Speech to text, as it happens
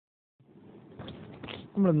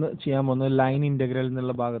നമ്മളിന്ന് ചെയ്യാൻ പോകുന്നത് ലൈൻ ഇൻ്റഗ്രൽ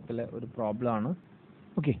എന്നുള്ള ഭാഗത്തിലെ ഒരു പ്രോബ്ലം ആണ്.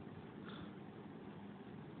 ഓക്കെ,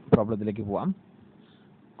 പ്രോബ്ലത്തിലേക്ക് പോവാം.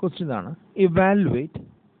 ക്വസ്റ്റ്യൻ ഇതാണ്: evaluate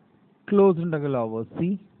closed integral over C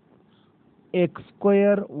X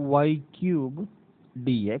square Y cube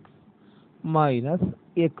D X minus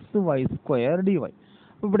X Y square D Y.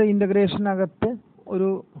 അപ്പോൾ ഇവിടെ ഇൻ്റഗ്രേഷനകത്ത് ഒരു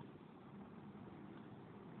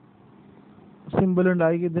സിമ്പിൾ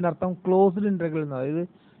ഉണ്ടായി. ഇതിനർത്ഥം ക്ലോസ്ഡ് ഇൻ്റഗ്രൽ എന്ന്, അതായത്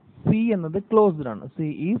സി എന്നത് ക്ലോസ്ഡ് ആണ്. സി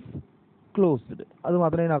ഈസ് ക്ലോസ്ഡ്, അത്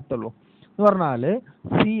മാത്രമേ ഇതിനർത്ഥമുള്ളൂ. എന്ന് പറഞ്ഞാൽ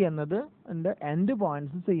സി എന്നത് എൻ്റെ എൻഡ്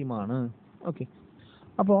പോയിന്റ്സ് സെയിം ആണ്. ഓക്കെ,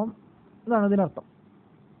 അപ്പോൾ ഇതാണ് ഇതിനർത്ഥം.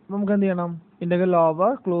 നമുക്ക് എന്ത് ചെയ്യണം? Integral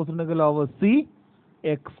over closed integral over C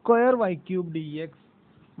X square Y cube D X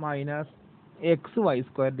minus X Y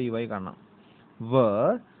square D Y കാണണം. Where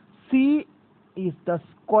C is the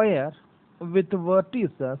square with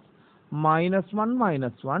vertices -1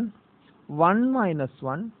 -1 1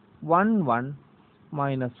 -1 1 1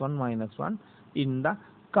 -1 -1 in the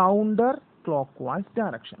counter clockwise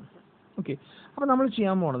direction. Okay, അപ്പോൾ നമ്മൾ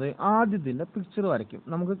ചെയ്യാൻ പോണത് ആദ്യത്തിൻ്റെ picture വരയ്ക്കും.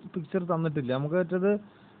 നമുക്ക് picture തന്നിട്ടില്ല, നമുക്ക് പറ്റത്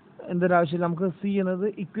എന്തൊരാവശ്യമില്ല. നമുക്ക് സി എന്നത്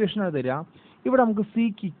ഇക്വേഷനാണ് തരിക. ഇവിടെ നമുക്ക്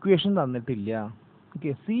സിക്ക് ഇക്വേഷൻ തന്നിട്ടില്ല.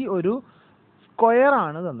 ഓക്കെ, സി ഒരു സ്ക്വയർ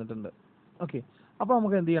ആണ് തന്നിട്ടുണ്ട്. ഓക്കെ, അപ്പോൾ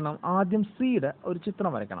നമുക്ക് എന്ത് ചെയ്യണം? ആദ്യം സിയുടെ ഒരു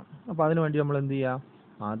ചിത്രം വരയ്ക്കണം. അപ്പോൾ അതിനു വേണ്ടി നമ്മൾ എന്ത് ചെയ്യുക?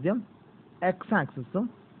 ആദ്യം എക്സ് ആക്സിസും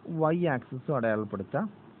വൈ ആക്സിസും അടയാളപ്പെടുത്തുക.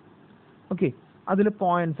 ഓക്കെ, അതിൽ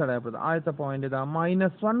പോയിന്റ്സ് അടയാളപ്പെടുത്തുക. ആദ്യത്തെ പോയിന്റ് ഇതാ -1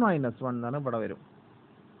 -1 എന്നാണ് ഇവിടെ വരും.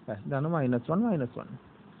 ഇതാണ് -1 -1.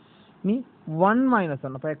 ഇനി 1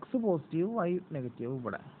 -1, അപ്പോൾ എക്സ് പോസിറ്റീവ് വൈ നെഗറ്റീവ്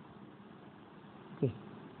ഇവിടെ. ഓക്കെ,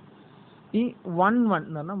 ഈ 1 1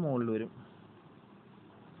 എന്ന് പറഞ്ഞാൽ മുകളിൽ വരും.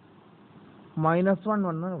 -1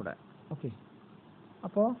 1 ഇവിടെ. ഓക്കെ,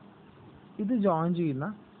 അപ്പോൾ ഇത് ജോയിൻ ചെയ്യുന്ന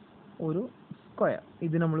ഒരു സ്ക്വയർ.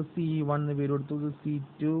 ഇത് നമ്മൾ C1 പേര് കൊടുത്തു,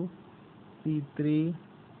 C2 C3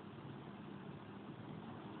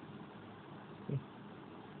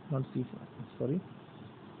 സോറി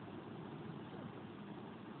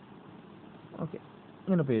ഓക്കെ,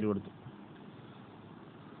 ഇങ്ങനെ പേര് കൊടുത്തു.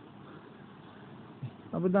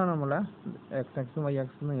 അപ്പോൾ ഇതാണ് നമ്മളെ എക്സ് ആക്സും വൈ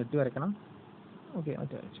ആക്സും നീട്ടി വരയ്ക്കണം. ഓക്കെ,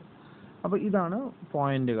 മറ്റേ വരച്ചു. അപ്പോൾ ഇതാണ്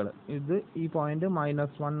പോയിന്റുകൾ. ഇത് ഈ പോയിന്റ്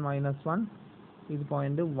 -1 -1, ഇത്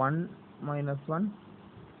പോയിന്റ് 1 -1,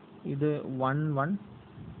 ഇത് 1 1,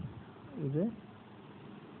 ഇത്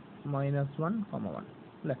 -1 1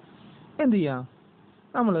 അല്ലേ? എന്ത് ചെയ്യാം?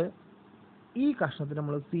 നമ്മൾ ഈ കഷ്ണത്തിന്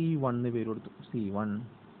നമ്മൾ C1 പേര് കൊടുത്തു, C1.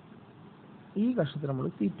 ഈ കഷ്ണത്തിന് നമ്മൾ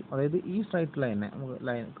C2, അതായത് ഈ സ്ട്രൈറ്റ് ലൈനെ നമുക്ക്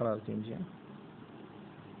ലൈൻ കളർ ചേഞ്ച് ചെയ്യാം.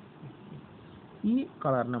 ഈ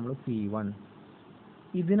കളറിന് നമ്മൾ C1,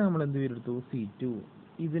 ഇതിനെ നമ്മൾ എന്ത് പേര് എടുത്തു? C2.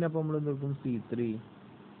 ഇതിനപ്പോൾ നമ്മൾ എന്ത് എടുക്കും? C3,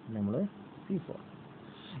 നമ്മൾ C4.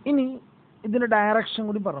 ഇനി ഇതിൻ്റെ ഡയറക്ഷൻ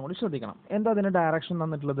കൂടി പറഞ്ഞുകൂടി ശ്രദ്ധിക്കണം. എന്താ ഇതിൻ്റെ ഡയറക്ഷൻ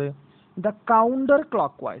തന്നിട്ടുള്ളത്? The counter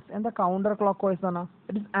clock vice. എന്താ കൗണ്ടർ ക്ലോക്ക് വൈസ് എന്ന് പറഞ്ഞാൽ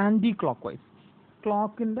it is anti clock vice.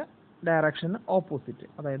 ക്ലോക്കിൻ്റെ direction opposite,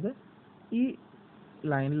 അതായത് ഈ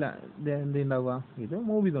ലൈനിൽ എന്ത് ഉണ്ടാവുക? ഇത്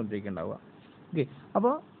മൂവ് ചെയ്തുകൊണ്ടിരിക്കുന്നുണ്ടാവുക. ഓക്കെ,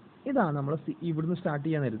 അപ്പോൾ ഇതാണ് നമ്മൾ ഇവിടുന്ന് സ്റ്റാർട്ട്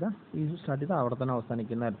ചെയ്യാൻ നേരത്തെ ഈ സ്റ്റാർട്ട് ചെയ്ത് അവിടെ തന്നെ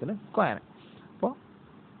അവസാനിക്കുന്ന തരത്തിൽ സ്ക്വയർ. അപ്പോൾ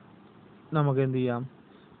നമുക്ക് എന്ത് ചെയ്യാം?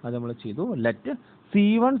 അത് നമ്മൾ ചെയ്തു. Let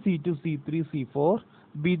C1 C2 C3 C4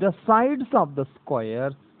 be the sides of the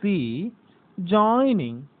square C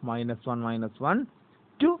joining -1 -1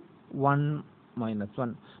 to 1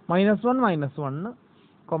 -1 -1 -1,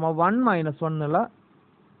 1 -1 എന്നുള്ള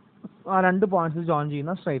ആ രണ്ട് പോയിന്റ്സ് ജോയിൻ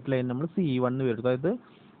ചെയ്യുന്ന സ്ട്രൈറ്റ് ലൈൻ നമ്മൾ C1 പേര് കൊടുത്തു. അതായത്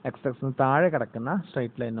എക്സ് എക്സിന് താഴെ കിടക്കുന്ന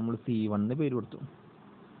സ്ട്രൈറ്റ് ലൈൻ നമ്മൾ C1 പേര് കൊടുത്തു.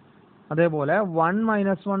 അതേപോലെ 1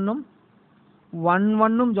 -1 1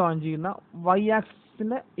 1 ജോയിൻ ചെയ്യുന്ന വൈ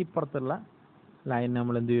ആക്സിന്റെ ഇപ്പുറത്തുള്ള ലൈൻ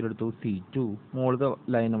നമ്മൾ എന്ത് പേര് കൊടുത്തു? C2. മുകളിലത്തെ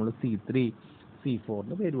ലൈൻ നമ്മൾ C3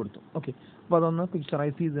 C4 പേര് കൊടുത്തു. ഓക്കെ, അപ്പോൾ അതൊന്ന്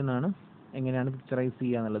പിക്ചറൈസ് ചെയ്തതാണ്. എങ്ങനെയാണ് പിക്ചറൈസ്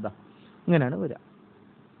ചെയ്യുക എന്നുള്ളതാ, ഇങ്ങനെയാണ് വരിക.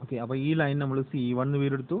 ഓക്കെ, അപ്പോൾ ഈ ലൈൻ നമ്മൾ C1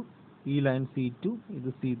 പേരെടുത്തു, ഈ ലൈൻ C2, ഇത്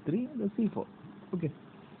C3, ഇത് C4. ഓക്കെ,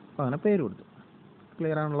 അപ്പോൾ അങ്ങനെ പേര് കൊടുത്തു.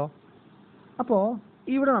 ക്ലിയർ ആണല്ലോ? അപ്പോൾ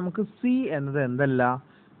ഇവിടെ നമുക്ക് C എന്നത് എന്തല്ല?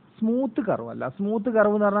 സ്മൂത്ത് കർവ് അല്ല. സ്മൂത്ത്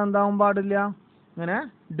കർവ് എന്ന് പറഞ്ഞാൽ എന്താവാൻ പാടില്ല? ഇങ്ങനെ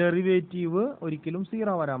ഡെറിവേറ്റീവ് ഒരിക്കലും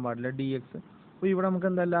 0 വരാൻ പാടില്ല, dx. അപ്പോൾ ഇവിടെ നമുക്ക്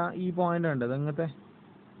എന്തല്ല? ഈ പോയിന്റ് ഉണ്ട് ഇങ്ങനത്തെ.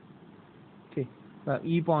 ഓക്കെ,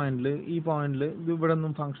 ഈ പോയിന്റിൽ ഇത് ഇവിടെ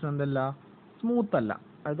ഒന്നും ഫംഗ്ഷൻ എന്തല്ല? സ്മൂത്ത് അല്ല.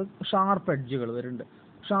 അതായത് ഷാർപ്പ് എഡ്ജുകൾ വരുന്നുണ്ട്.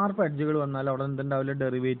 ഷാർപ്പ് എഡ്ജുകൾ വന്നാൽ അവിടെ എന്തുണ്ടാവില്ല?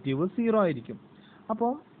 ഡെറിവേറ്റീവ് 0 ആയിരിക്കും.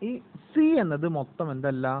 അപ്പോൾ ഈ C എന്നത് മൊത്തം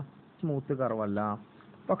എന്തല്ല? സ്മൂത്ത് കർവല്ല.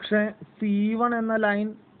 പക്ഷേ C1 എന്ന ലൈൻ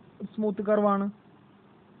സ്മൂത്ത് കർവാണ്,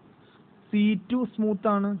 C2 സ്മൂത്ത്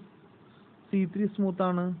ആണ്, C3 സ്മൂത്ത്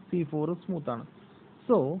ആണ്, C4 സ്മൂത്ത് ആണ്.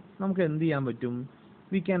 സോ നമുക്ക് എന്ത് ചെയ്യാൻ പറ്റും?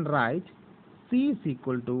 We can write C is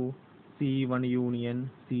equal to C1 union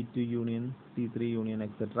C2 union C3 union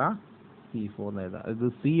etcetera C4 എന്ന് എഴുതാം. ഇത്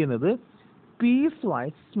C എന്നത് പീസ്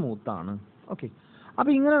വൈസ് സ്മൂത്ത് ആണ്. ഓക്കെ,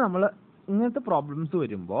 അപ്പോൾ ഇങ്ങനെ നമ്മൾ ഇങ്ങനത്തെ പ്രോബ്ലംസ്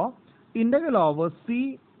വരുമ്പോൾ integral over C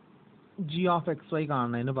G of X Y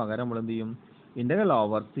കാണുന്നതിന് പകരം നമ്മൾ എന്ത് ചെയ്യും? Integral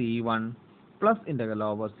over C1 plus integral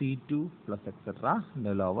over C2 plus etcetera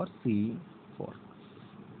integral over C4,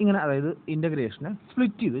 ഇങ്ങനെ അതായത് ഇൻ്റഗ്രേഷനെ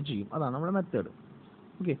സ്പ്ലിറ്റ് ചെയ്ത് ചെയ്യും. അതാണ് നമ്മുടെ മെത്തേഡ്.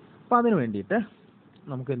 ഓക്കെ, അപ്പോൾ അതിന് വേണ്ടിയിട്ട്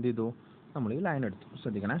നമുക്ക് എന്ത് ചെയ്തു? നമ്മൾ ഈ ലൈൻ എടുത്തു.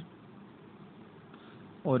 ശ്രദ്ധിക്കണേ,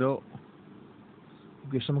 ഓരോ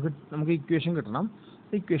ഇക്വേഷൻ നമുക്ക് ഇക്വേഷൻ കിട്ടണം.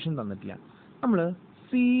 ഇക്വേഷൻ തന്നിട്ടില്ല. നമ്മൾ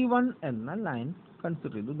C1 എന്ന ലൈൻ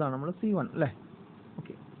കൺസിഡർ ചെയ്തു. ഇതാണ് നമ്മൾ C1 അല്ലേ?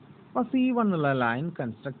 ഓക്കെ, അപ്പോൾ C1 എന്നുള്ള ലൈൻ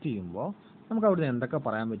കൺസ്ട്രക്ട് ചെയ്യുമ്പോൾ നമുക്ക് അവിടെ നിന്ന് എന്തൊക്കെ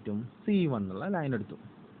പറയാൻ പറ്റും? C1 എന്നുള്ള ലൈൻ എടുത്തു.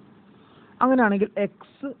 അങ്ങനെയാണെങ്കിൽ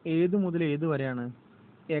എക്സ് ഏത് മുതൽ ഏത് വരെയാണ്?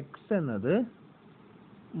 എക്സ് എന്നത്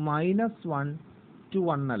 -1 to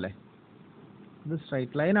 1 അല്ലേ? ഇത്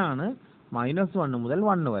സ്ട്രൈറ്റ് ലൈനാണ്, -1 മുതൽ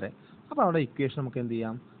 1 വരെ. അപ്പോൾ അവിടെ ഇക്വേഷൻ നമുക്ക് എന്ത്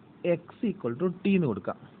ചെയ്യാം? എക്സ് ഈക്വൽ ടു ടി എന്ന്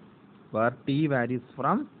കൊടുക്കാം. Where T varies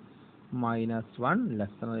from -1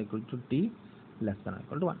 less than or equal to T less than or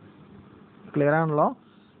equal to 1. Clear ആണല്ലോ?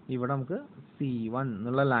 ഇവിടെ നമുക്ക് C1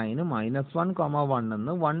 എന്നുള്ള ലൈന് -1, 1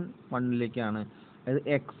 എന്ന് 1ലേക്കാണ്. അതായത്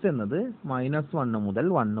എക്സ് എന്നത് -1 മുതൽ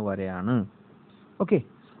 1 വരെയാണ്. ഓക്കെ,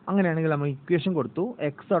 അങ്ങനെയാണെങ്കിൽ നമ്മൾ ഇക്വേഷൻ കൊടുത്തു.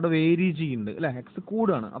 എക്സ് അവിടെ വേരി ചെയ്യുന്നുണ്ട് അല്ലേ? എക്സ്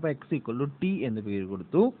കൂടുകയാണ്. അപ്പോൾ എക്സ് ഈക്വൽ ടു ടി എന്ന് പേര്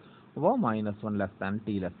കൊടുത്തു. അപ്പോൾ -1 less than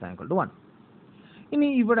T less than equal to 1. ഇനി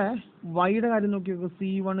ഇവിടെ വൈയുടെ കാര്യം നോക്കി നോക്കുക.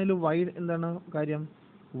 C1 വൈ എന്താണ് കാര്യം?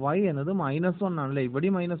 വൈ എന്നത് -1 ആണ് അല്ലേ? ഇവിടെ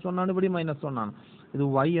 -1 ആണ്, ഇവിടെ -1 ആണ്. ഇത്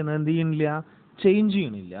വൈ എന്നത് എന്ത് ചെയ്യണില്ല? ചേഞ്ച്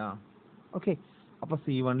ചെയ്യണില്ല. ഓക്കെ, അപ്പോൾ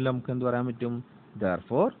C1 നമുക്ക് എന്ത് പറയാൻ പറ്റും?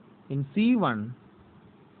 therefore in C1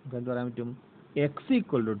 നമുക്ക് എന്ത് പറയാൻ പറ്റും? X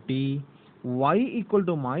equal to T, y equal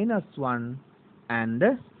to -1 and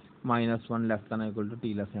 -1 less than equal to T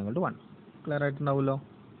less than equal to 1. Clear ആയിട്ടുണ്ടാവുമല്ലോ?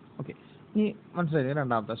 Okay, ഇനി മനസ്സിലായി.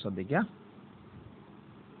 രണ്ടാമത്തെ ശ്രദ്ധിക്കുക.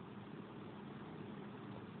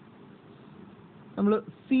 നമ്മൾ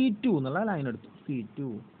C2 എന്നുള്ള ലൈൻ എടുത്തു. C2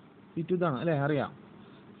 ഇതാണ് അല്ലേ? അറിയാം.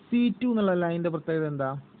 C2 എന്നുള്ള ലൈനിൻ്റെ പ്രത്യേകത എന്താ?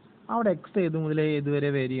 അവിടെ എക്സ് ഏത് മുതൽ ഏതുവരെ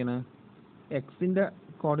വേരി ചെയ്യണ്? എക്സിൻ്റെ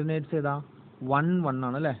കോർഡിനേറ്റ്സ് ഏതാ? 1, 1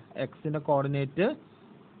 ആണ് അല്ലേ? എക്സിൻ്റെ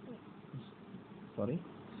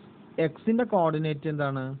കോർഡിനേറ്റ്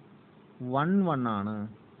എന്താണ്? 1, 1 ആണ്.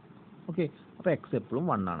 ഓക്കെ, അപ്പോൾ എക്സ് എപ്പോഴും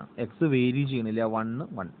 1 ആണ്. എക്സ് വേരി ചെയ്യണില്ല. 1,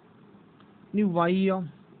 1. ഇനി വൈയോ?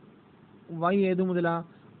 വൈ ഏത് മുതലാ?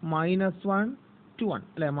 -1 to 1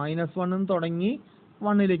 അല്ലേ? -1 എന്ന് തുടങ്ങി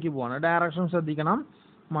 1ലേക്ക് പോവാണ്. ഡയറക്ഷൻ ശ്രദ്ധിക്കണം.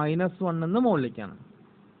 -1 എന്ന് മുകളിലേക്കാണ്.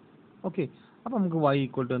 ഓക്കെ, അപ്പോൾ നമുക്ക് y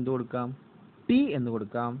ഈക്വൽ ടു എന്ത് കൊടുക്കാം? ടി എന്ന്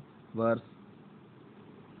കൊടുക്കാം. Where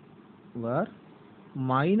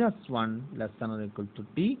 -1 less than or equal to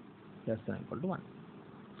T less than equal to 1.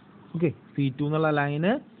 Okay, C2 എന്നുള്ള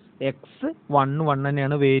ലൈന് എക്സ് 1, 1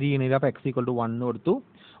 തന്നെയാണ്, വേരി ചെയ്യണില്ല. അപ്പോൾ എക്സ് ഈക്വൽ ടു 1 കൊടുത്തു.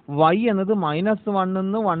 y എന്നത് -1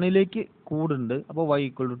 എന്ന് 1ലേക്ക് കൂടുണ്ട്. അപ്പോൾ y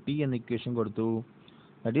ഈക്വൽ ടു ടി എന്ന ഇക്വേഷൻ കൊടുത്തു.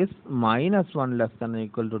 That is -1 less than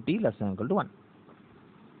equal to T less than equal to 1.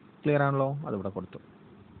 Clear ആണല്ലോ? അതിവിടെ കൊടുത്തു.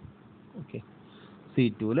 Okay,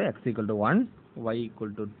 C2 X equal to 1, y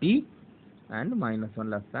equal to T and -1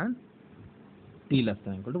 less than T less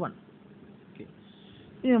than equal to 1. Okay,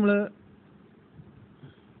 ഇനി നമ്മൾ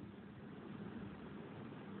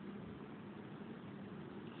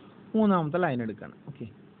മൂന്നാമത്തെ line എടുക്കുകയാണ്. Okay,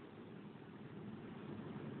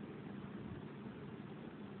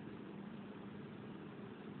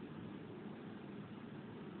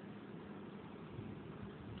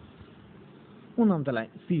 മൂന്നാമത്തെ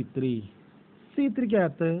line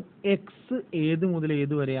C3ക്കകത്ത് X ഏത് മുതൽ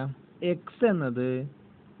ഏത് വരെയാ? എക്സ് എന്നത്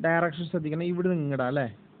ഡയറക്ഷൻ ശ്രദ്ധിക്കണം. ഇവിടെ നിന്ന് ഇങ്ങടാ അല്ലേ?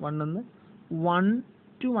 1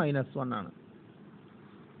 to -1 ആണ്.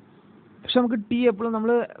 പക്ഷെ നമുക്ക് ടി എപ്പോഴും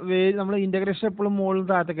നമ്മൾ ഇൻ്റഗ്രേഷൻ എപ്പോഴും മുകളിൽ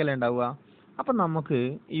താഴത്തേക്കല്ലേ ഉണ്ടാവുക. അപ്പം നമുക്ക്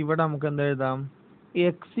ഇവിടെ നമുക്ക് എന്താ എഴുതാം?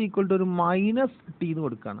 എക്സ് ഈക്വൽ ടു ഒരു -t എന്ന്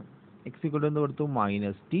കൊടുക്കുകയാണ്. എക്സ് ഈക്വൽ ടു എന്ത് കൊടുത്തു?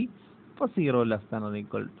 -t. അപ്പോൾ 0 less than or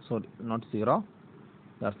equal, sorry not 0,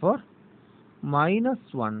 therefore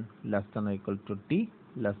 -1 less than or equal to T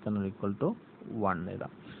less than or equal to 1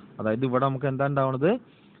 എഴുതാം. അതായത് ഇവിടെ നമുക്ക് എന്താ ഉണ്ടാവുന്നത്?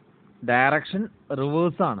 ഡയറക്ഷൻ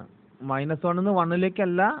റിവേഴ്സ് ആണ്. -1 എന്ന്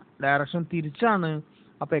 1ലേക്കല്ല, ഡയറക്ഷൻ തിരിച്ചാണ്.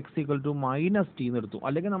 അപ്പോൾ എക്സ് ഈക്വൽ ടു -t എന്ന് എടുത്തു.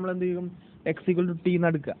 അല്ലെങ്കിൽ നമ്മൾ എന്ത് ചെയ്യും? എക്സ് ഈക്വൽ ടു ടി എന്ന്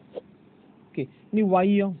എടുക്കുക. ഓക്കെ, ഇനി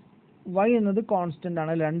വൈയോ? വൈ എന്നത് കോൺസ്റ്റന്റ്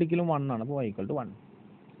ആണ്, 2 കിലും 1 ആണ്. അപ്പോൾ y ഈക്വൽ ടു 1.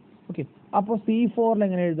 ഓക്കെ, അപ്പോൾ C4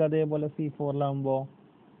 എങ്ങനെ എഴുതുക? അതേപോലെ C4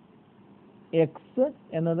 എക്സ്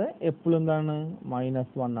എന്നത് എപ്പോഴും എന്താണ്?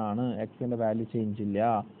 -1 ആണ്. എക്സിന്റെ വാല്യൂ ചേഞ്ച് ഇല്ല.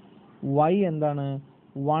 y എന്താണ്?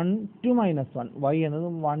 1 to -1. y എന്നത്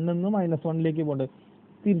 1 നിന്ന് -1ലേക്ക് പോകുന്നത്,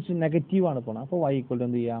 തിരിച്ച് നെഗറ്റീവ് ആണ് പോണത്. അപ്പോൾ y ഈക്വൽ ടു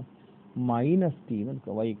എന്ത് ചെയ്യാം? -t എന്ന്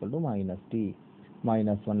എടുക്കുക. y equal to -t,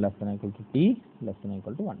 -1 less than equal to T less than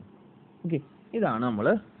equal to 1. Okay, ഇതാണ് നമ്മൾ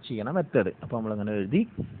ചെയ്യണ മെത്തേഡ്. അപ്പോൾ നമ്മളങ്ങനെ എഴുതി.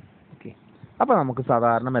 ഓക്കെ, അപ്പോൾ നമുക്ക്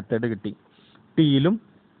സാധാരണ മെത്തേഡ് കിട്ടി. ടിയിലും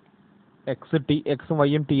എക്സും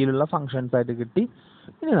വൈയും ടിയിലുള്ള ഫങ്ഷൻസ് ആയിട്ട് കിട്ടി.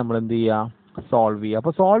 ഇനി നമ്മൾ എന്ത് ചെയ്യുക, സോൾവ് ചെയ്യുക.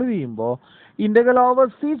 അപ്പോൾ സോൾവ് ചെയ്യുമ്പോൾ ഇൻ്റഗ്രൽ ഓവർ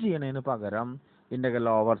സി ചെയ്യണതിന് പകരം integral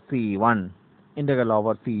over C1, integral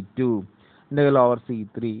over C2, integral over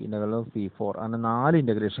C3, integral over C4 അങ്ങനെ 4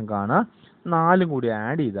 ഇൻ്റഗ്രേഷൻ കാണുക. 4 കൂടി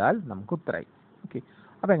ആഡ് ചെയ്താൽ നമുക്ക് ഉത്തരമായി. ഓക്കെ,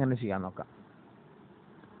 അപ്പോൾ എങ്ങനെ ചെയ്യാൻ നോക്കാം.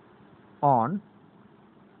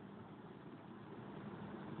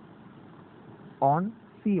 ഓൺ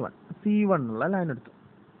C1 ഉള്ള ലൈൻ എടുത്തു.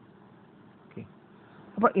 ഓക്കെ,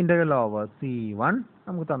 അപ്പോൾ ഇൻ്റഗ്രൽ ഓവർ C1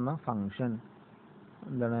 നമുക്ക് തന്ന ഫംഗ്ഷൻ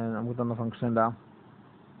എന്താണ്? നമുക്ക് തന്ന ഫംഗ്ഷൻ എന്താ?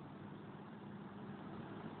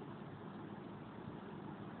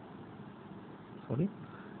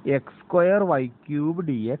 x² y³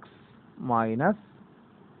 dx minus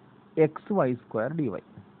xy² dy.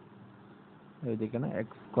 എഴുതിക്കണം,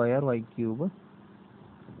 x² y³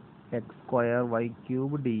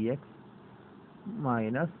 dx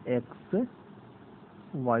minus xy²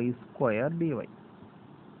 dy.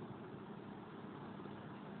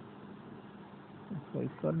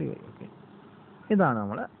 Okay, ഇതാണ്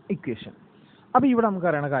നമ്മളെ ഇക്വേഷൻ. അപ്പോൾ ഇവിടെ നമുക്ക്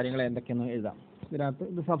അറിയണ കാര്യങ്ങൾ എന്തൊക്കെയാണെന്ന് എഴുതാം. ഇതിനകത്ത്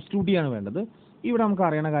ഇത് സബ്സ്റ്റിറ്റ്യൂട്ട് ചെയ്യാണ് വേണ്ടത്. ഇവിടെ നമുക്ക്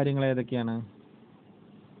അറിയണ കാര്യങ്ങൾ ഏതൊക്കെയാണ്?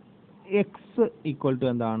 എക്സ് ഈക്വൽ ടു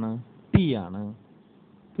എന്താണ്? ടി ആണ്.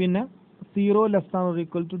 പിന്നെ 0 less than or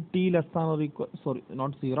equal to T less than or equal, sorry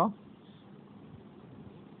not 0,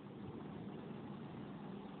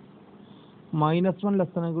 -1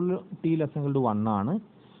 less than equal to T less than equal to 1 ആണ്.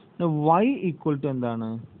 പിന്നെ y ഈക്വൽ ടു എന്താണ്?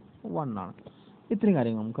 1 ആണ്. ഇത്രയും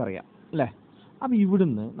കാര്യങ്ങൾ നമുക്കറിയാം അല്ലേ? അപ്പോൾ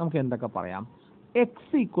ഇവിടുന്ന് നമുക്ക് എന്തൊക്കെ പറയാം?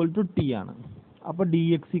 എക്സ് ഈക്വൽ ടു ടി ആണ്. അപ്പോൾ ഡി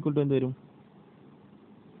എക്സ് ഈക്വൽ ടു എന്ത് വരും?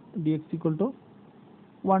 D X equal to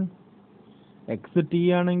 1. X T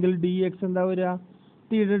ആണെങ്കിൽ ഡി എക്സ് എന്താ വരിക?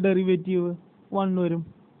 ടിയുടെ ഡെറിവേറ്റീവ് 1 വരും.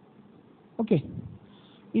 ഓക്കെ,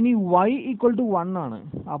 ഇനി y ഈക്വൽ ടു 1 ആണ്.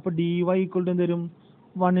 അപ്പോൾ ഡി വൈ ഈക്വൽ ടു എന്ത് വരും?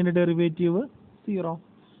 1ൻ്റെ ഡെറിവേറ്റീവ് 0.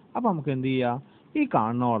 അപ്പോൾ നമുക്ക് എന്ത് ചെയ്യുക? ഈ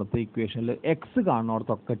കാണുന്നോടത്ത് ഇക്വേഷനിൽ എക്സ്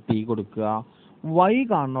കാണുന്നോടത്തൊക്കെ ടി കൊടുക്കുക, y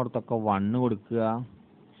കാണുന്നോടത്തൊക്കെ 1 കൊടുക്കുക,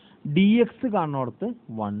 ഡി എക്സ് കാണുന്നോടത്ത്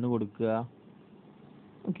 1 കൊടുക്കുക.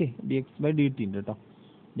 Okay, D X by D T ഉണ്ട് കേട്ടോ.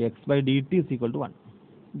 D X by D T is equal to 1.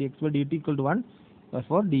 D X by D T equal to 1,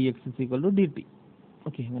 four D X is equal to D T.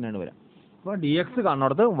 Okay, അങ്ങനെയാണ് വരാം. അപ്പോൾ D X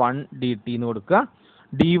കാണുന്നോടത്ത് 1 D T എന്ന് കൊടുക്കുക,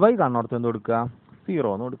 D Y കാണുന്നോടത്ത് എന്ത് കൊടുക്കുക? 0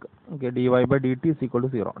 എന്ന് കൊടുക്കുക. Okay, D Y by D T is equal to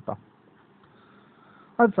 0 കേട്ടോ.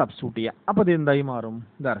 അത് സബ്സ്റ്റിറ്റ്യൂട്ട് ചെയ്യാം. അപ്പോൾ ഇത് എന്തായി മാറും?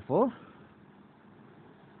 ദർഫോർ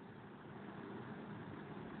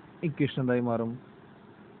ഇക്വേഷൻ എന്തായി മാറും?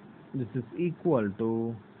 This is equal to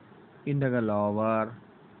integral over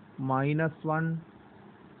 -1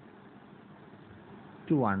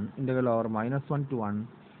 to 1, integral over -1 to 1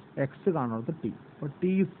 X കാണുന്നത് ടി. അപ്പോൾ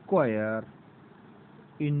T square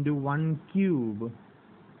into 1³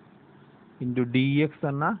 into D X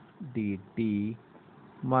എന്ന ഡി ടി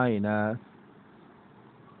മൈനസ്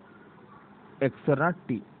എക്സ് എന്ന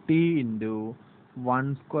ടി, ടി ഇൻറ്റു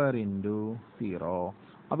 1² ഇൻറ്റു 0.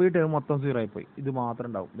 അപ്പോൾ ഈ ടേം മൊത്തം 0 ആയിപ്പോയി. ഇത് മാത്രം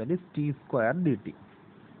ഉണ്ടാവും. That is t² dt.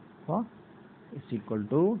 അപ്പോൾ is equal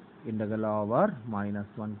to integral over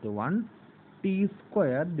 -1 to 1 t²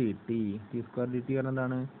 dt. t² dt പറഞ്ഞാൽ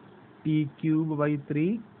എന്താണ്? t³/3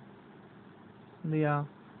 എന്ത് ചെയ്യുക?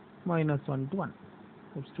 -1 to 1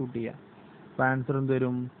 സബ്സ്റ്റിറ്റ്യൂട്ട് ചെയ്യുക. അപ്പോൾ ആൻസർ എന്ത്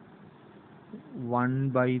വരും?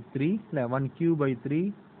 1/3 അല്ലേ? 1³/3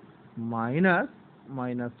 മൈനസ്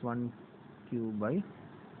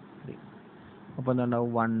 -1³/3. അപ്പോൾ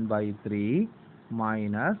എന്താണ്ടാവും? 1/3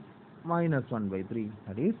 മൈനസ് -1/3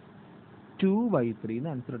 ദാറ്റ് ഈസ് 2/3 എന്ന്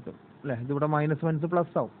ആൻസർ കിട്ടും അല്ലേ? ഇതിവിടെ -1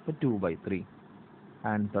 പ്ലസ് ആവും. അപ്പോൾ 2/3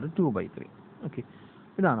 ആൻസർ 2/3. ഓക്കെ,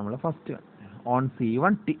 ഇതാണ് നമ്മൾ first on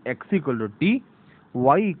C1 T X equal to T,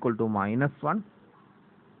 y equal to -1,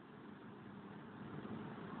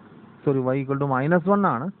 sorry y equal to -1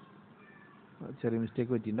 ആണ്. ചെറിയ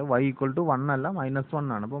മിസ്റ്റേക്ക് പറ്റിയിട്ടുണ്ട്. y ഈക്വൽ ടു 1 അല്ല, -1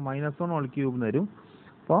 ആണ്. അപ്പോൾ -1 ഹോൾ ക്യൂബ് എന്ന് വരും.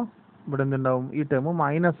 അപ്പോൾ ഇവിടെ എന്തുണ്ടാവും? ഈ ടേം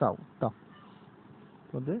മൈനസ് ആവും കേട്ടോ.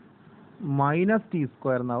 അപ്പോൾ ഇത്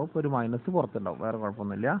 -t² എന്നാവും. ഇപ്പോൾ ഒരു മൈനസ് പുറത്തുണ്ടാവും, വേറെ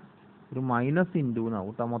കുഴപ്പമൊന്നുമില്ല. ഒരു മൈനസ് ഇൻറ്റു എന്നാവും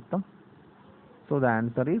കേട്ടോ മൊത്തം. So the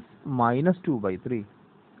answer is -2/3.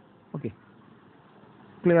 Okay,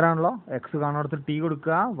 clear ആണല്ലോ? എക്സ് കാണുന്നിടത്ത് ടി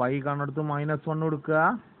കൊടുക്കുക, y കാണുന്നിടത്ത് -1 കൊടുക്കുക.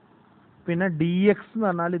 പിന്നെ ഡി എക്സ് എന്ന്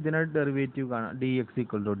പറഞ്ഞാൽ ഇതിനെ ഡെറിവേറ്റീവ് കാണാം. D X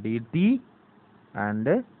equal to D T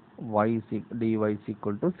and D Y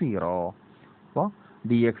equal to 0. അപ്പോൾ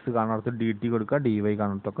ഡി എക്സ് കാണുന്നിടത്ത് ഡി ടി കൊടുക്കുക, ഡി വൈ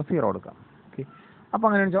കാണുന്നിടത്തൊക്കെ 0 കൊടുക്കാം. ഓക്കെ, അപ്പോൾ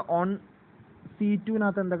അങ്ങനെയാണെന്ന് വെച്ചാൽ ഓൺ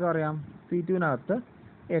C2-നകത്ത് എന്തൊക്കെ അറിയാം? C2-നകത്ത്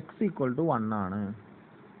എക്സ് ഈക്വൽ ടു 1 ആണ്,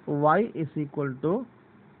 y is equal to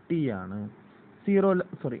T ആണ്, -1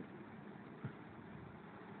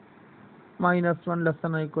 less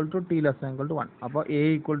than equal to T less than equal to 1. അപ്പോൾ a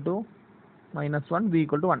equal to -1, b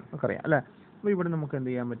equal to 1 ഒക്കെ അറിയാം അല്ലേ? അപ്പോൾ ഇവിടെ നമുക്ക് എന്ത്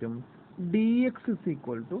ചെയ്യാൻ പറ്റും? D X is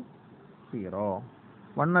equal to 0.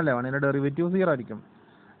 1 അല്ലേ, 1ൻ്റെ ഡെറിവേറ്റീവ് 0 ആയിരിക്കും.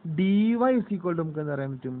 D Y is equal to നമുക്ക് എന്താ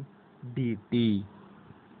പറയാൻ പറ്റും? D T.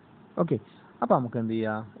 ഓക്കെ, അപ്പോൾ നമുക്ക് എന്ത്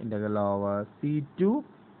ചെയ്യാം? Integral over C2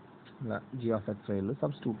 G of X വൈയിൽ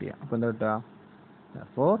substitute ചെയ്യാം. അപ്പോൾ എന്താ കിട്ടുക?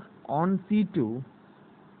 Four on C2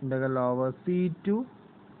 integral over C2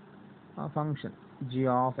 function G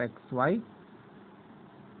of X Y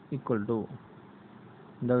equal to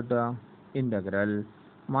എന്താ കിട്ടുക? ഇൻ്റഗ്രൽ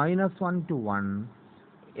 -1 to 1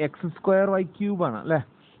 x² ആണ് അല്ലേ.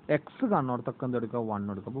 എക്സ് കാണുന്നിടത്തൊക്കെ എന്ത് എടുക്കുക? 1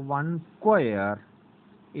 എടുക്കുക. അപ്പോൾ 1²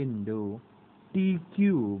 into T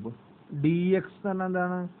cube D X തന്നെ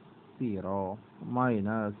എന്താണ്? 0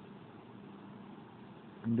 മൈനസ്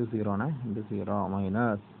ഇൻറ്റു 0 ആണ്, ഇൻറ്റു 0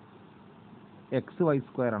 മൈനസ്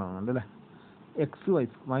XY² ആണ് അല്ലേ.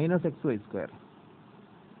 മൈനസ് XY²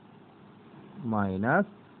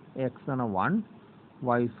 മൈനസ് എക്സ് ആണ് 1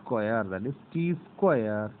 y² that is t²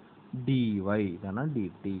 dy ഇതാണ് ഡി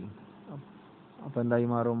ടി. അപ്പോൾ എന്തായി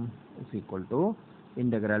മാറും? Is equal to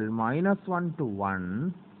integral -1 to 1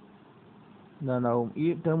 എന്താണ്ടാവും? ഈ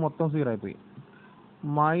ടേം മൊത്തം 0 ആയിപ്പോയി.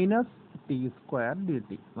 Minus t² D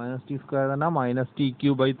T. Minus t² തന്നെ മൈനസ്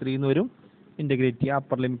t³/3 എന്ന് വരും. ഇൻ്റഗ്രേറ്റ് ചെയ്യുക,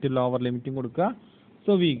 അപ്പർ ലിമിറ്റും ലോവർ ലിമിറ്റും കൊടുക്കുക.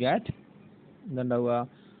 So we get എന്താണ്ടാവുക?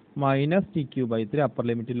 Minus t³/3 upper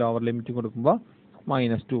ലിമിറ്റും ലോവർ ലിമിറ്റും കൊടുക്കുമ്പോൾ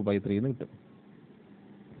 -2/3 എന്ന് കിട്ടും.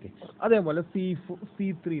 അതേപോലെ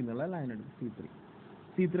C3 എന്നുള്ള ലൈൻ എടുക്കും.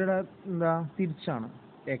 C3യുടെ എന്താ? തിരിച്ചാണ്.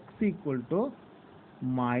 X equal to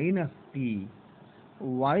minus T,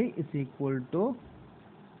 Y is equal to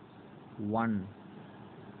 1,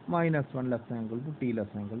 -1 less than equal to T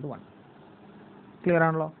less than equal to 1. Clear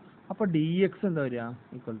ആണല്ലോ? അപ്പോൾ ഡി എക്സ് എന്താ വരിക?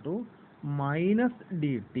 Equal to minus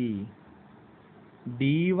D T.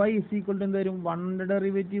 D Y is equal to എന്താ വരും? 1ൻ്റെ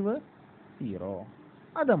derivative 0.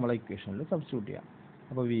 അത് നമ്മളെ ഇക്വേഷനിൽ substitute ചെയ്യാം.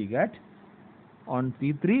 അപ്പോൾ we get on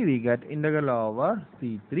C3 we get integral over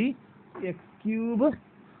C3 x²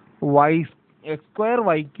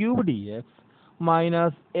 y³ dx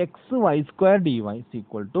minus xy² dy is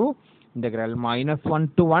equal to integral -1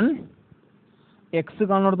 to 1 X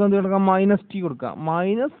കാണുന്നിടത്ത് എന്ത് കൊടുക്കാം? Minus T കൊടുക്കുക.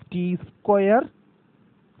 Minus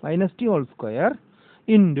T whole square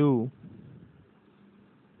into,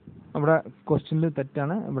 അവിടെ ക്വസ്റ്റ്യനിൽ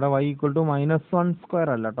തെറ്റാണ്. ഇവിടെ y ഈക്വൽ ടു -1²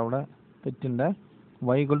 അല്ല കേട്ടോ, അവിടെ തെറ്റുണ്ട്.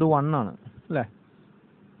 y ഈക്വൽ ടു 1 ആണ് അല്ലേ.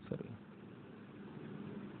 സോറി,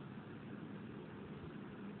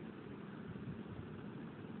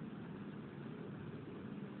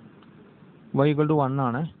 y ഈക്വൽ ടു 1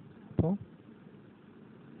 ആണ്. അപ്പോൾ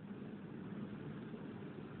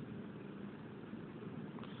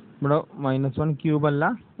ഇവിടെ -1³ അല്ല,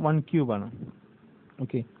 1³ ആണ്.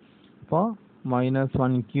 ഓക്കെ, അപ്പോൾ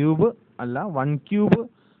 -1³ അല്ല 1³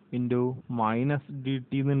 ഇൻറ്റു മൈനസ് ഡി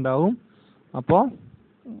ടി എന്നുണ്ടാവും. അപ്പോൾ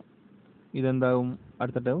ഇതെന്താവും?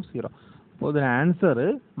 അടുത്ത ടൈം 0. അപ്പോൾ ഇതിന് answer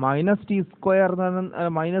 -t²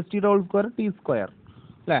 -t whole square t²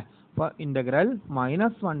 അല്ലേ. അപ്പോൾ integral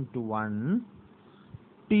 -1 to 1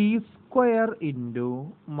 t² into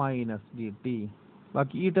minus D T.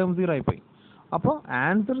 ബാക്കി ഈ ടേം 0 ആയിപ്പോയി. അപ്പോൾ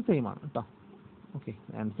ആൻസർ സെയിം ആണ് കേട്ടോ. ഓക്കെ,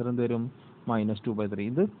 ആൻസർ എന്ത് വരും? -2/3.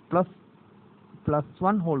 ഇത്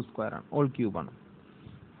 +1 ഹോൾ സ്ക്വയർ ആണ്, ഹോൾ ക്യൂബ് ആണ്.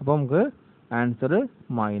 അപ്പോൾ നമുക്ക് ആൻസർ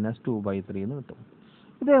 -2/3 എന്ന് കിട്ടും.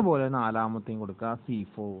 ഇതേപോലെ നാലാമത്തെയും കൊടുക്കുക.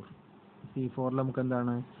 C4ൽ നമുക്ക്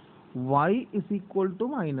എന്താണ്? y is equal to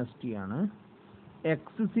 -t ആണ്,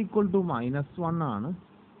 എക്സ് ഇസ് ഈക്വൽ ടു -1 ആണ്.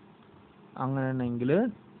 അങ്ങനെയാണെങ്കിൽ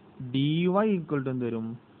dy ഈക്വൽ ടു എന്ത് വരും?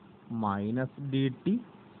 -dt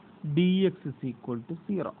dx is equal to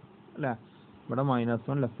 0 അല്ലേ. ഇവിടെ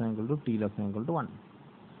 -1 less than equal to T less than equal to 1.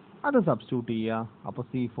 അത് സബ്സ്റ്റിറ്റ്യൂട്ട് ചെയ്യുക. അപ്പോൾ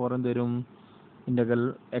C4 എന്ത് വരും? ഇൻ്റഗ്രൽ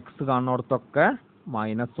എക്സ് കാണുന്നിടത്തൊക്കെ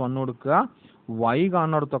 -1 കൊടുക്കുക, y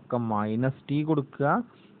കാണുന്നിടത്തൊക്കെ -t കൊടുക്കുക,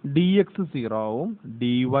 dx 0 ആവും,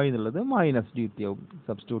 dy എന്നുള്ളത് -dt ആവും.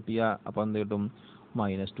 സബ്സ്റ്റിറ്റ്യൂട്ട് ചെയ്യുക. അപ്പോൾ എന്ത് കിട്ടും?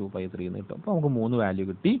 -2/3 എന്ന് കിട്ടും. അപ്പോൾ നമുക്ക് 3 വാല്യൂ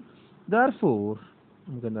കിട്ടി. Therefore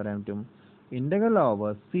നമുക്ക് എന്താ പറയാൻ പറ്റും? Integral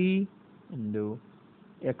over C into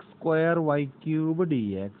x² y³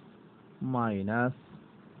 dx minus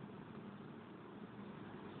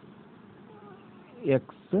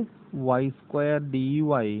xy² dy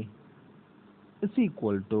is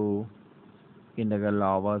equal to integral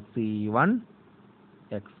over C1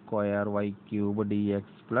 x² y³ dx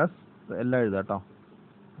plus എല്ലാം എഴുതാം കേട്ടോ,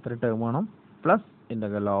 അത്ര ടേം വേണം, പ്ലസ്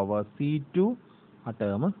ഇൻ്റഗ്രൽ ഓവർ C2 ആ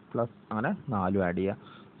ടേം പ്ലസ് അങ്ങനെ 4 ആഡ് ചെയ്യുക.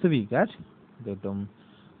 സോ വി ഗെറ്റ് കിട്ടും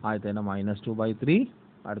ആദ്യത്തെ -2/3,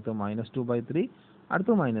 അടുത്ത -2/3, അടുത്ത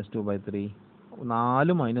 -2/3,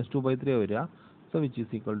 4 -2/3 വരിക. So which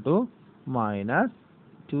is equal to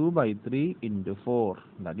 -2/3 into 4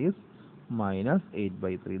 that is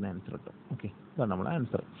 -8/3 എന്ന് ആൻസർ കിട്ടും. ഓക്കെ. ഇതാണ് നമ്മളെ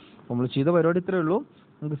ആൻസർ. നമ്മൾ ചെയ്ത പരിപാടി ഇത്രയേ ഉള്ളൂ.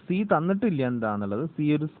 നമുക്ക് സി തന്നിട്ടില്ല എന്താണെന്നുള്ളത്, സി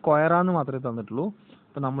ഒരു സ്ക്വയറാന്ന് മാത്രമേ തന്നിട്ടുള്ളൂ.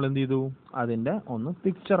 അപ്പോൾ നമ്മൾ എന്ത് ചെയ്തു, അതിൻ്റെ ഒന്ന്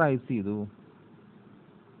പിക്ചറൈസ് ചെയ്തു.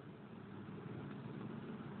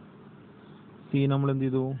 സി നമ്മൾ എന്ത്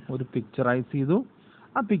ചെയ്തു, ഒരു പിക്ചറൈസ് ചെയ്തു.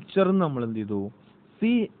 ആ പിക്ചറിൽ നമ്മൾ എന്ത് ചെയ്തു,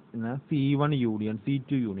 C1 union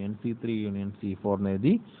C2 union C3 union C4 എന്ന്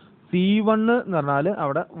എഴുതി. C1 എന്ന് പറഞ്ഞാൽ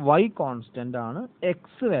അവിടെ y കോൺസ്റ്റന്റ് ആണ്,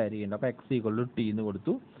 എക്സ് വാരി ചെയ്യുന്നുണ്ട്. അപ്പോൾ എക്സ് ഈക്വൽ ടു ടി എന്ന്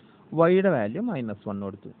കൊടുത്തു, വൈയുടെ വാല്യൂ -1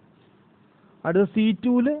 കൊടുത്തു. അടുത്ത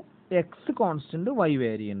C2ൽ എക്സ് കോൺസ്റ്റന്റ് y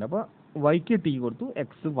വാരി ചെയ്യുന്നുണ്ട്. അപ്പോൾ വൈക്ക് ടി കൊടുത്തു,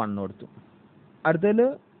 എക്സ് 1 കൊടുത്തു. അടുത്തതിൽ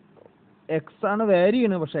എക്സ് ആണ് വാരി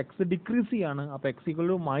ചെയ്യുന്നത്, പക്ഷെ എക്സ് ഡിക്രീസ് ചെയ്യാണ്. അപ്പോൾ എക്സ് ഈക്വൽ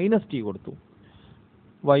ടു -t കൊടുത്തു,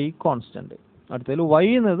 y കോൺസ്റ്റന്റ്. അടുത്തതിൽ y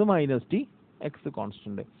എന്നത് -t, എക്സ്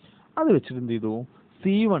കോൺസ്റ്റന്റ്. അത് വെച്ചിട്ട് എന്ത് ചെയ്തു,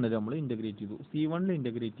 C1 നമ്മൾ ഇൻ്റഗ്രേറ്റ് ചെയ്തു. C1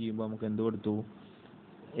 ഇൻ്റഗ്രേറ്റ് ചെയ്യുമ്പോൾ നമുക്ക് എന്ത് കൊടുത്തു,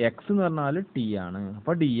 എക്സ് എന്ന് പറഞ്ഞാൽ ടി ആണ്,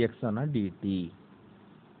 അപ്പോൾ ഡി എക്സ് പറഞ്ഞാൽ ഡി ടി.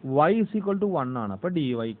 y = 1 ആണ്, അപ്പോൾ dy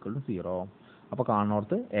 = 0. അപ്പോൾ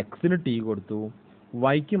കാണുന്നോർത്ത് എക്സിന് ടി കൊടുത്തു,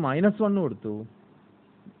 വൈക്ക് -1 കൊടുത്തു,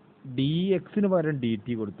 ഡി എക്സിന് പകരം ഡി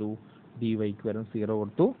ടി കൊടുത്തു, ഡി വൈക്ക് പകരം 0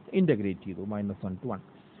 കൊടുത്തു, ഇൻ്റഗ്രേറ്റ് ചെയ്തു -1 to 1.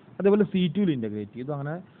 അതേപോലെ C2 ഇൻ്റഗ്രേറ്റ് ചെയ്തു.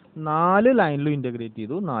 അങ്ങനെ 4 ലൈനിലും ഇൻ്റഗ്രേറ്റ്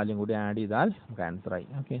ചെയ്തു. 4 കൂടി ആഡ് ചെയ്താൽ നമുക്ക് ആൻസർ ആയി.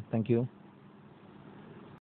 Okay, thank you.